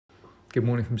Good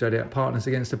morning from Zodiac Partners.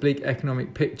 Against a bleak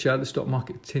economic picture, the stock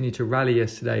market continued to rally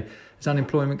yesterday. As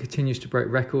unemployment continues to break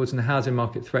records and the housing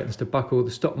market threatens to buckle, the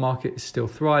stock market is still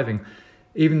thriving.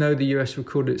 Even though the US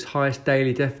recorded its highest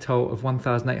daily death toll of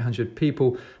 1,800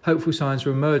 people, hopeful signs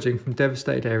are emerging from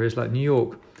devastated areas like New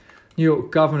York. New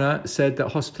York governor said that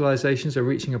hospitalizations are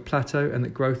reaching a plateau and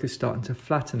that growth is starting to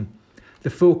flatten. The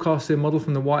forecasting model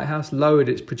from the White House lowered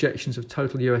its projections of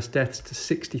total US deaths to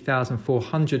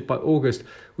 60,400 by August,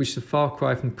 which is a far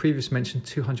cry from the previous mentioned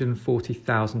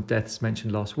 240,000 deaths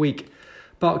mentioned last week.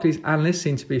 Barclays analysts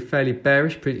seem to be fairly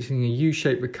bearish, predicting a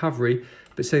U-shaped recovery,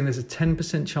 but saying there's a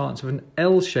 10% chance of an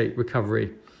L-shaped recovery.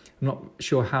 I'm not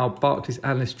sure how Barclays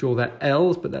analysts draw their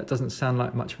L's, but that doesn't sound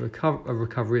like much of a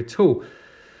recovery at all.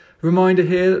 Reminder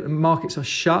here that the markets are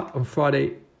shut on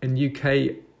Friday in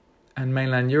UK and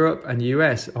mainland Europe and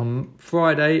US on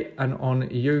Friday, and on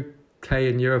UK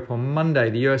and Europe on Monday.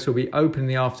 The US will be open in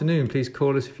the afternoon. Please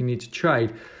call us if you need to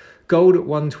trade. Gold at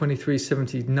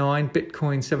 123.79,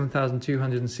 Bitcoin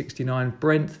 7,269,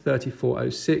 Brent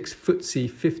 34.06, FTSE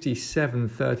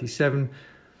 57.37,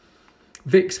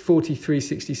 VIX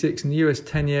 43.66, and the US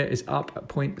 10-year is up at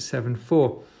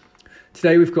 0.74.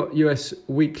 Today we've got US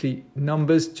weekly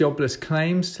numbers, jobless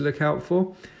claims to look out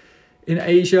for. In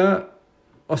Asia,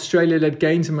 Australia led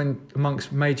gains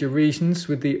amongst major regions,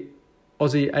 with the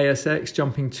Aussie ASX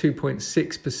jumping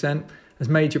 2.6%, as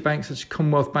major banks such as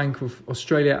Commonwealth Bank of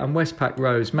Australia and Westpac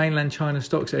rose. Mainland China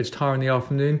stocks edged higher in the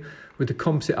afternoon, with the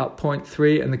composite up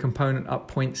 0.3% and the component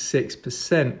up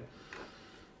 0.6%.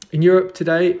 In Europe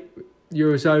today,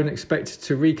 Eurozone expected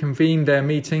to reconvene their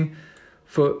meeting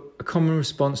for a common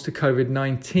response to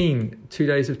COVID-19. 2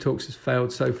 days of talks has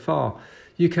failed so far.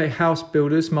 UK house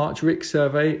builders March RICS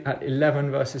survey at 11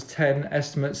 versus 10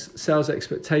 estimates. Sales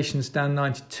expectations down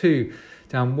 92,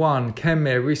 down 1.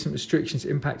 Kenmare, recent restrictions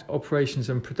impact operations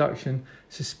and production,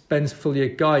 suspends full year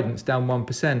guidance, down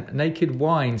 1%. Naked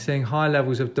Wine seeing high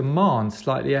levels of demand,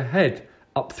 slightly ahead,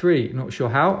 up 3. Not sure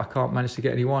how, I can't manage to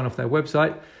get any wine off their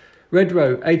website.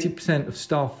 Redrow, 80% of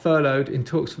staff furloughed, in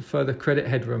talks for further credit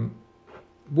headroom.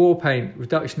 Warpaint,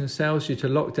 reduction in sales due to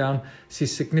lockdown,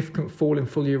 sees significant fall in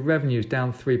full year revenues,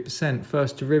 down 3%.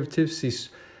 First Derivatives sees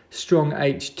strong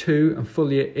H2 and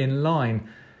full year in line.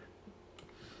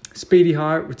 Speedy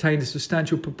Hire retained a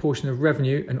substantial proportion of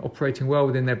revenue and operating well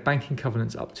within their banking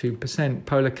covenants, up 2%.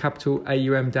 Polar Capital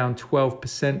AUM down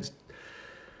 12%.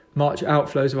 March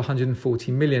outflows of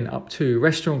 140 million, up 2%.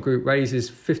 Restaurant Group raises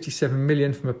 57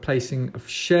 million from a placing of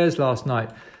shares last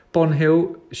night. Bond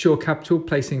Hill, Shore Capital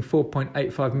placing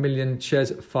 4.85 million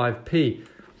shares at 5p.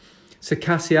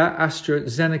 Circassia,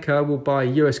 AstraZeneca will buy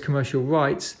US commercial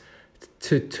rights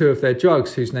to 2 of their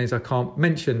drugs, whose names I can't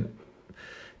mention.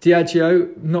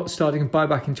 Diageo, not starting a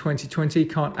buyback in 2020,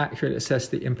 can't accurately assess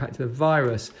the impact of the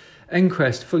virus.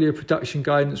 Encrest, full year production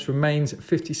guidance remains at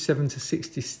 57 to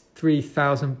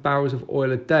 63,000 barrels of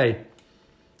oil a day.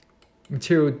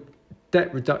 Material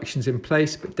debt reductions in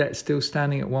place, but debt still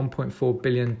standing at $1.4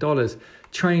 billion.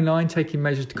 Trainline taking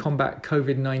measures to combat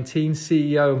COVID-19.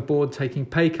 CEO and board taking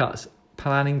pay cuts,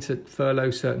 planning to furlough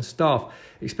certain staff.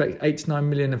 Expect 8 to 9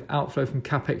 million of outflow from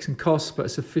capex and costs, but a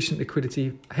sufficient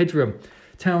liquidity headroom.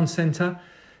 Town Centre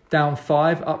down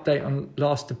 5. Update on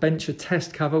last debenture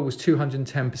test cover was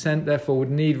 210%, therefore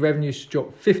would need revenues to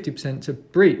drop 50% to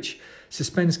breach.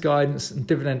 Suspends guidance and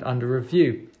dividend under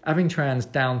review. Avingtrans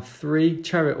down 3,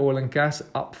 Chariot Oil and Gas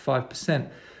up 5%.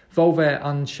 Volvair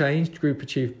unchanged, group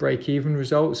achieved break-even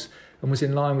results and was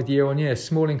in line with year-on-year.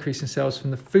 Small increase in sales from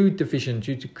the food division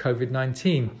due to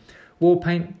COVID-19.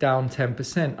 Warpaint down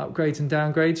 10%. Upgrades and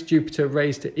downgrades. Jupiter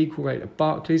raised to equal rate at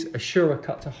Barclays. Assura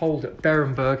cut to hold at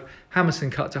Berenberg.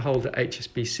 Hammerson cut to hold at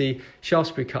HSBC.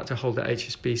 Shaftesbury cut to hold at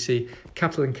HSBC.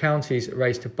 Capital and Counties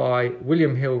raised to buy.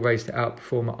 William Hill raised to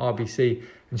outperform at RBC.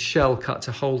 And Shell cut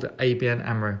to hold at ABN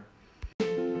AMRO.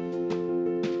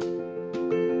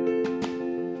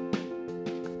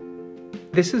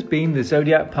 This has been the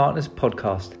Zodiac Partners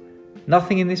podcast.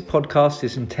 Nothing in this podcast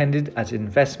is intended as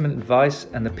investment advice,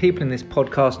 and the people in this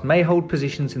podcast may hold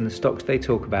positions in the stocks they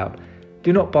talk about.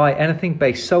 Do not buy anything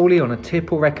based solely on a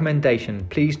tip or recommendation.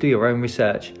 Please do your own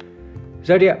research.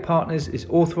 Zodiac Partners is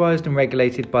authorised and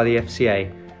regulated by the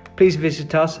FCA. Please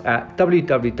visit us at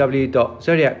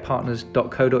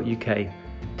www.zodiacpartners.co.uk.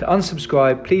 To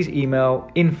unsubscribe, please email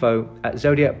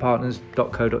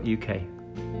info@zodiacpartners.co.uk.